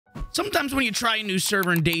Sometimes when you try a new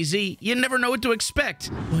server in DayZ, you never know what to expect.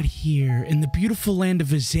 But here, in the beautiful land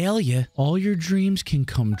of Azalea, all your dreams can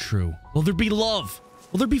come true. Will there be love?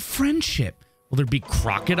 Will there be friendship? Will there be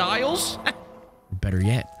crocodiles? Or better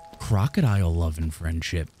yet, crocodile love and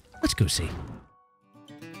friendship. Let's go see.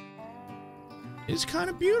 It's kind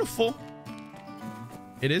of beautiful.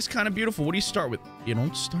 It is kind of beautiful. What do you start with? You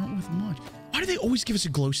don't start with much. Why do they always give us a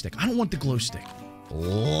glow stick? I don't want the glow stick. A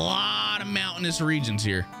lot of mountainous regions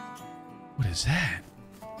here. What is that?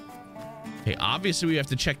 Okay, obviously we have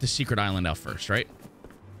to check the secret island out first, right?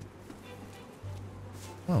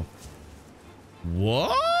 Oh.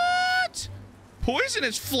 What?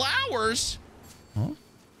 Poisonous flowers? Huh?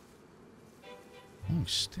 Oh,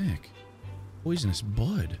 stick. Poisonous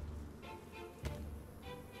bud.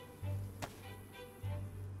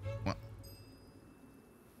 What?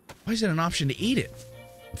 Why is it an option to eat it?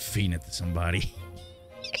 I'm feeding it to somebody.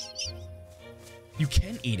 You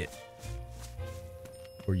can eat it.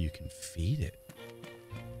 Or you can feed it.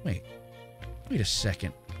 Wait a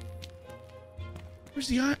second. Where's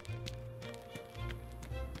the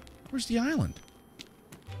island?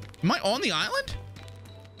 Am I on the island?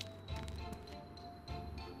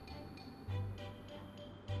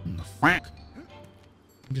 What the fuck?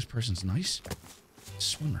 This person's nice.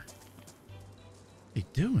 Swimmer. What are they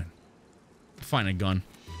doing? Find a gun.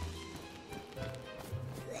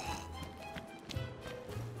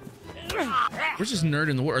 Where's this nerd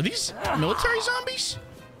in the water? Are these military zombies?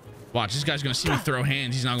 Watch, this guy's gonna see me throw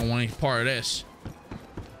hands. He's not gonna want any part of this.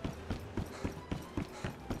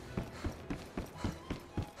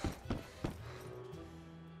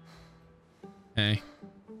 Hey.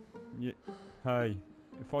 Yeah. Hey,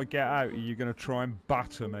 if I get out, are you gonna try and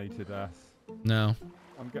batter me to death? No.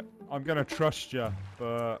 I'm gonna trust you,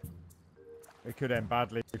 but it could end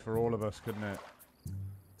badly for all of us, couldn't it?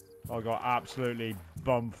 I got absolutely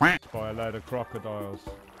bum-f***ed by a load of crocodiles.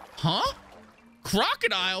 Huh?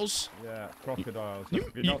 Crocodiles? Yeah, crocodiles.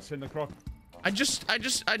 Have you not seen the croc? I just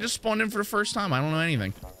spawned in for the first time. I don't know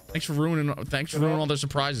anything. Thanks for ruining all the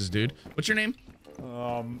surprises, dude. What's your name?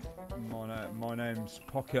 My name's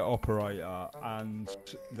Pocket Operator, and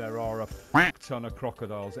there are a f*** ton of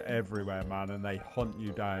crocodiles everywhere, man, and they hunt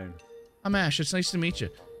you down. I'm Ash. It's nice to meet you.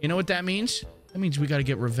 You know what that means? That means we gotta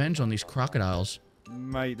get revenge on these crocodiles.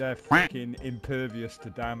 Mate, they're fucking impervious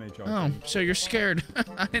to damage, I think. So you're scared.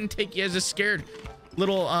 I didn't take you as a scared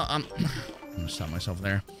little, I'm gonna stop myself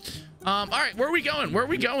there. All right, where are we going? Where are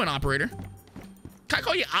we going, operator? Can I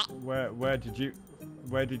call you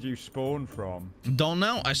Where did you spawn from? Don't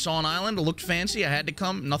know. I saw an island. It looked fancy. I had to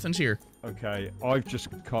come. Nothing's here. Okay, I've just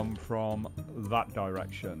come from that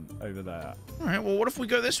direction over there. All right, well, what if we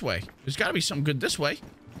go this way? There's got to be something good this way.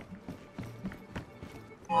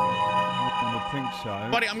 I would think so.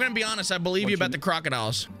 Buddy, I'm going to be honest. I believe you about the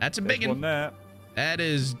crocodiles. That's a big one. There. That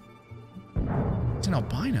is... It's an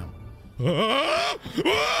albino. Uh-oh.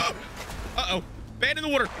 Bad in the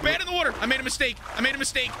water. Bad in the water. I made a mistake.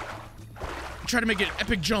 I tried to make an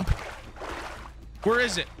epic jump. Where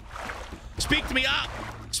is it? Speak to me up.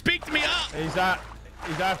 Speak to me up. He's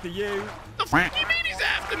after you. The fuck do you mean he's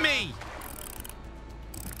after me?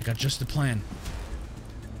 I got just the plan.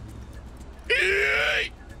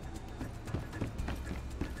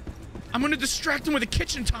 I'm gonna distract him with a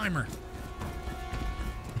kitchen timer.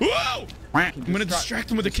 Whoa! I'm gonna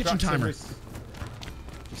distract him with a kitchen timer.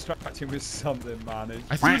 Distract him with something, man.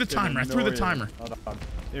 I threw the timer. Hold on.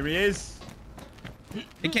 Here he is.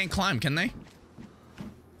 They can't climb, can they?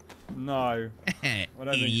 No. I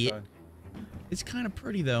don't think so. It's kind of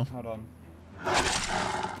pretty, though. Hold on.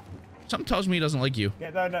 Something tells me he doesn't like you.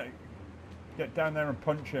 Get down there and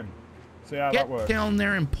punch him. See how that works. Get down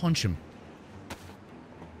there and punch him.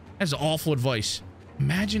 That's awful advice.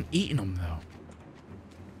 Imagine eating them, though.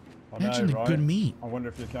 Imagine the good meat. I wonder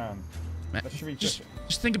if you can. Just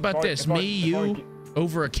think about this. You,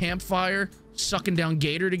 over a campfire, sucking down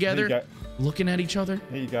gator together, looking at each other.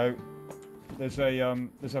 Here you go. There's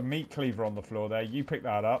a meat cleaver on the floor there. You pick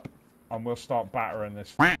that up, and we'll start battering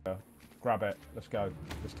this. Grab it. Let's go.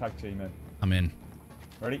 Let's tag team in. I'm in.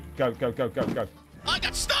 Ready? Go, go, go, go, go. I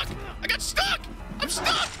got stuck! I got stuck! I'm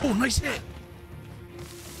stuck! Oh, nice hit.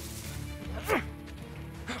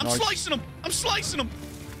 I'm slicing him! I'm slicing him!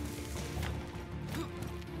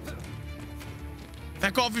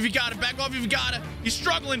 Back off if you got it. Back off if you got it. He's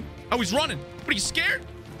struggling. Oh, he's running. What, are you scared?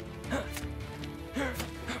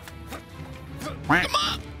 Come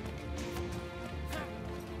on!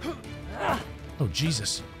 Oh,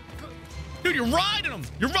 Jesus. Dude, you're riding him!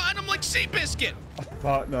 You're riding him like Seabiscuit!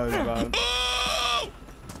 Fuck no, man. Oh!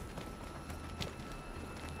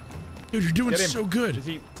 Dude, you're doing so good.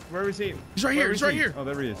 Where is he? He's right here. He's right here. Oh,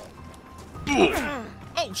 there he is.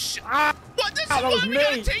 Oh, shit. What? This is why we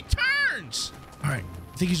gotta take turns. All right.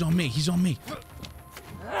 I think he's on me. He's on me.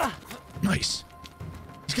 Nice.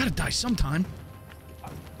 He's got to die sometime.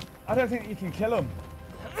 I don't think you can kill him.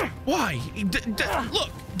 Why? Look,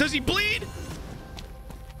 does he bleed?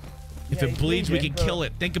 If it bleeds, we can kill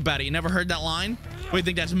it. Think about it. You never heard that line? What, you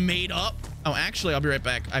think that's made up? Oh, actually, I'll be right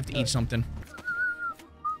back. I have to eat something.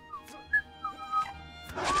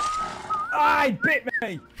 I bit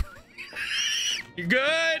me. You're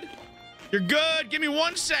good. You're good. Give me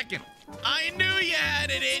 1 second. I knew you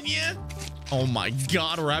had it in you. Oh my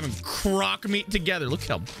God, we're having croc meat together. Look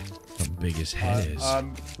how big his head is.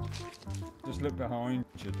 Just look behind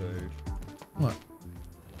you, dude. What?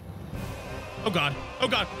 Oh God. Oh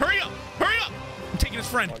God. Hurry up. Hurry up. I'm taking his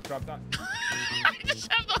friend. Grab that. I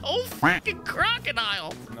just have the whole fucking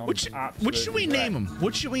crocodile. No, What should we name him?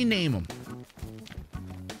 What should we name him?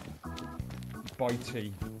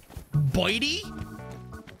 Bitey. Bitey?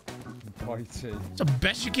 Bitey. That's the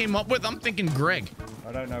best you came up with? I'm thinking Greg.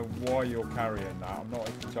 I don't know why you're carrying that. I'm not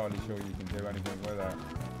entirely sure you can do anything with it.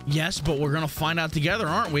 Yes, but we're gonna find out together,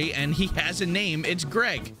 aren't we? And he has a name. It's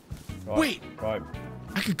Greg. Right, Wait. Right.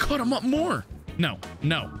 I could cut him up more. No.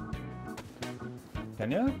 No.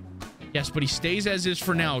 Can you? Yes, but he stays as is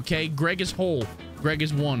for now, okay? Greg is whole. Greg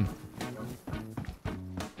is one.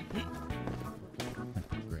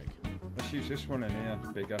 Greg. Let's use this one in here.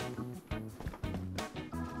 Bigger.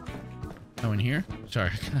 Oh, in here? Sorry.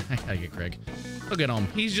 I gotta get Greg. Look at him.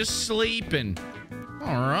 He's just sleeping.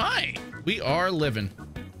 All right. We are living.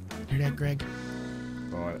 Hear that, Greg?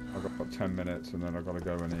 Right. I've got about 10 minutes and then I've got to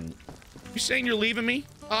go and eat. You saying you're leaving me?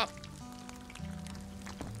 I've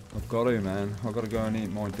got to, man. I've got to go and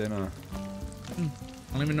eat my dinner.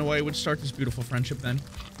 I don't even know why I would start this beautiful friendship then.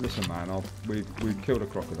 Listen, man. We've killed a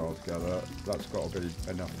crocodile together. That's got to be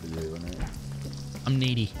enough for you, isn't it? I'm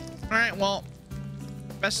needy. All right, well,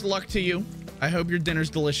 best of luck to you. I hope your dinner's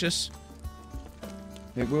delicious.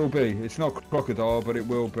 It will be. It's not crocodile, but it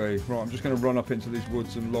will be. Right, I'm just going to run up into these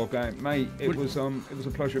woods and log out. Mate, it was a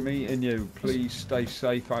pleasure meeting you. Please stay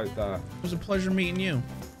safe out there. It was a pleasure meeting you.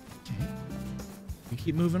 Okay. We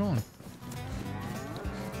keep moving on.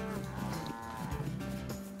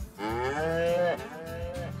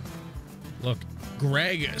 Look,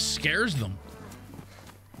 Greg scares them.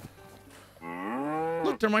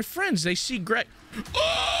 Look, they're my friends. They see Greg.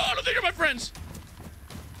 Oh, I don't think they're my friends.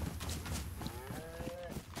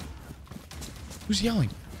 Who's yelling?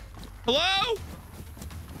 Hello?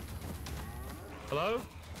 Hello?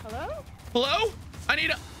 Hello? Hello? I need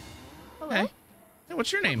a... Hello? Hey. Hey,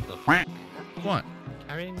 what's your name? What?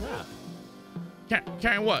 Carrying that?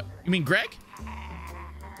 Carrying what? You mean Greg?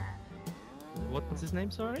 What's his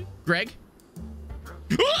name, sorry? Greg?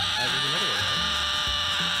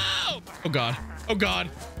 Oh God. Oh God.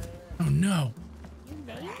 Oh no. You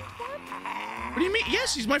named him? What do you mean?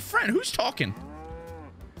 Yes, he's my friend. Who's talking?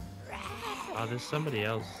 Oh, there's somebody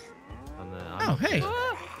else on the... Oh, hey.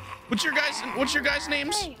 What's your guys'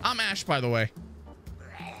 names? Hey. I'm Ash, by the way.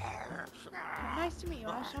 Nice to meet you,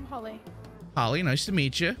 Ash. I'm Holly. Holly, nice to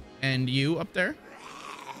meet you. And you up there?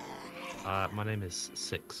 My name is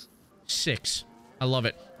Six. 6. I love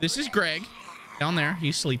it. This is Greg. Down there.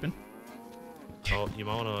 He's sleeping. Oh, you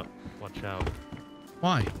might want to watch out.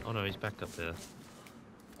 Why? Oh no, he's back up there.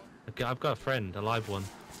 Okay, I've got a friend, a live one.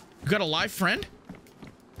 You got a live friend?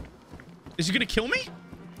 Is he gonna kill me?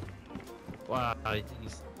 Wow,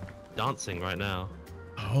 he's dancing right now.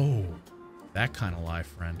 Oh, that kind of live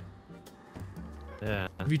friend. Yeah.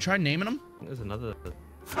 Have you tried naming him? There's another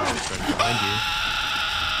friend behind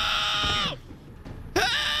Help! you.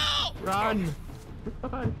 Run!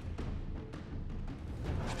 Run!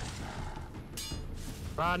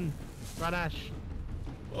 Run! Run, Ash!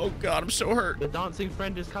 Oh God, I'm so hurt. The dancing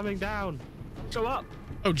friend is coming down. Go up!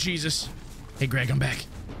 Oh Jesus. Hey Greg, I'm back.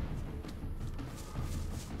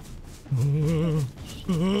 Do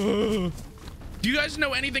you guys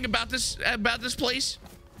know anything about this place?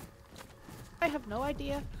 I have no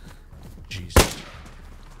idea. Jesus.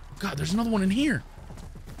 God, there's another one in here.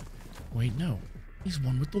 Wait, no. He's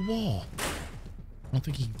one with the wall. I don't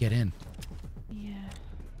think he can get in. Yeah.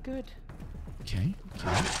 Good. Okay.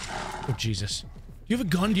 Oh Jesus. Do you have a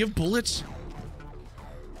gun? Do you have bullets?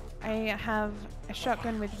 I have a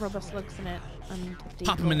shotgun with rubber slugs in it and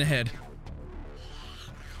Pop him in the head.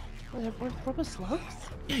 With rubber slugs?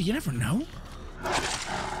 Yeah, you never know.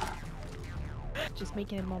 Just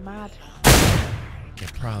making him more mad. Yeah,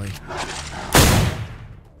 probably. All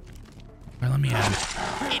right, let me at him.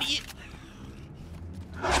 Idiot.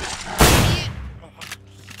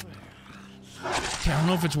 Okay, I don't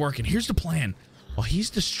know if it's working. Here's the plan. While he's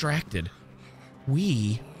distracted,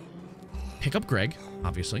 we pick up Greg,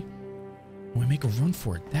 obviously. We make a run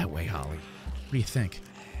for it that way, Holly. What do you think?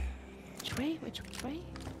 Which way? Which way?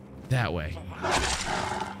 That way.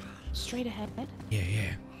 Straight ahead. Yeah,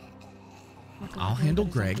 yeah. Like I'll avoid handle a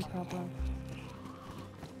Greg. zombie problem.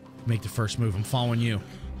 Make the first move. I'm following you.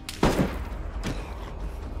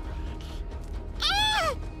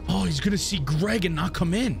 Ah! Oh, he's gonna see Greg and not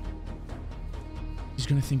come in. He's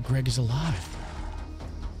gonna think Greg is alive.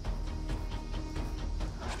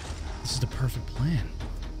 This is the perfect plan.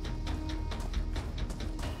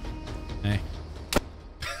 Hey.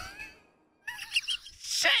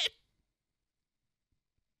 Shit!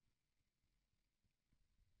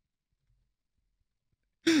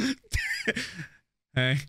 Hey.